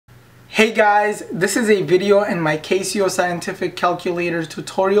Hey guys, this is a video in my Casio Scientific Calculator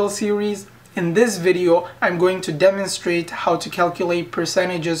tutorial series. In this video, I'm going to demonstrate how to calculate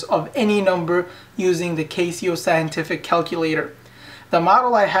percentages of any number using the Casio Scientific Calculator. The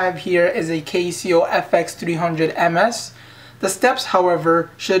model I have here is a Casio Fx-300MS. The steps, however,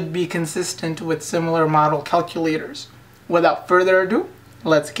 should be consistent with similar model calculators. Without further ado,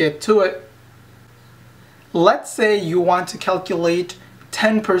 let's get to it. Let's say you want to calculate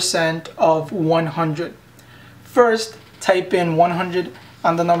 10% of 100. First, type in 100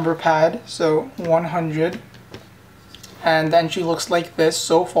 on the number pad, so 100, and the entry looks like this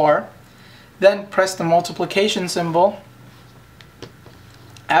so far. Then press the multiplication symbol.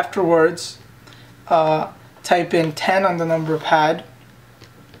 Afterwards, type in 10 on the number pad,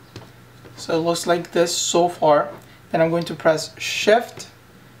 so it looks like this so far. Then I'm going to press shift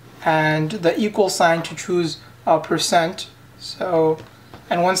and the equal sign to choose a percent.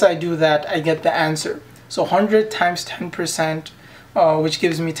 And once I do that, I get the answer. So 100 times 10%, which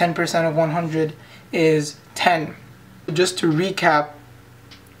gives me 10% of 100, is 10. Just to recap,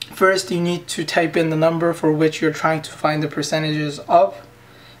 first you need to type in the number for which you're trying to find the percentages of,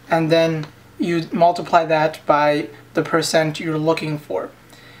 and then you multiply that by the percent you're looking for,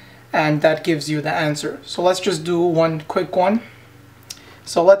 and that gives you the answer. So let's just do one quick one.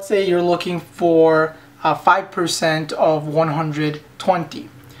 So let's say you're looking for 5% of 120.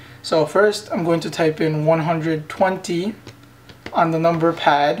 So first I'm going to type in 120 on the number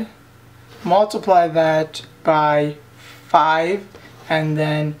pad, multiply that by 5, and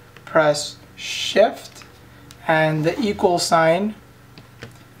then press shift and the equal sign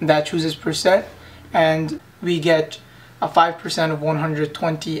that chooses percent, and we get a 5% of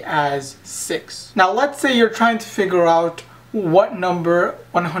 120 as 6. Now let's say you're trying to figure out what number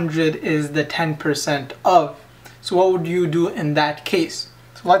 100 is the 10% of. So what would you do in that case?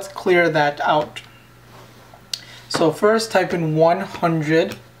 So let's clear that out. So first type in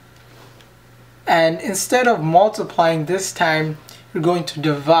 100, and instead of multiplying this time, you're going to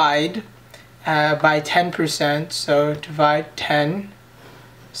divide by 10%. So divide 10.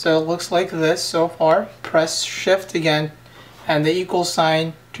 So it looks like this so far. Press shift again and the equal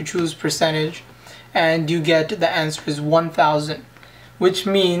sign to choose percentage, and you get the answer is 1000, which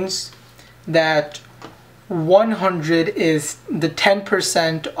means that 100 is the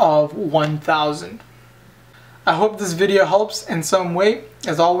 10% of 1000. I hope this video helps in some way.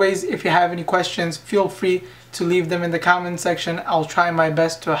 As always, if you have any questions, feel free to leave them in the comment section. I'll try my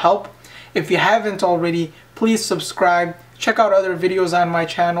best to help. If you haven't already, please subscribe. Check out other videos on my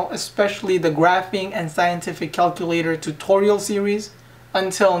channel, especially the Graphing and Scientific Calculator tutorial series.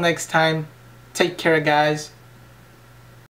 Until next time, take care guys.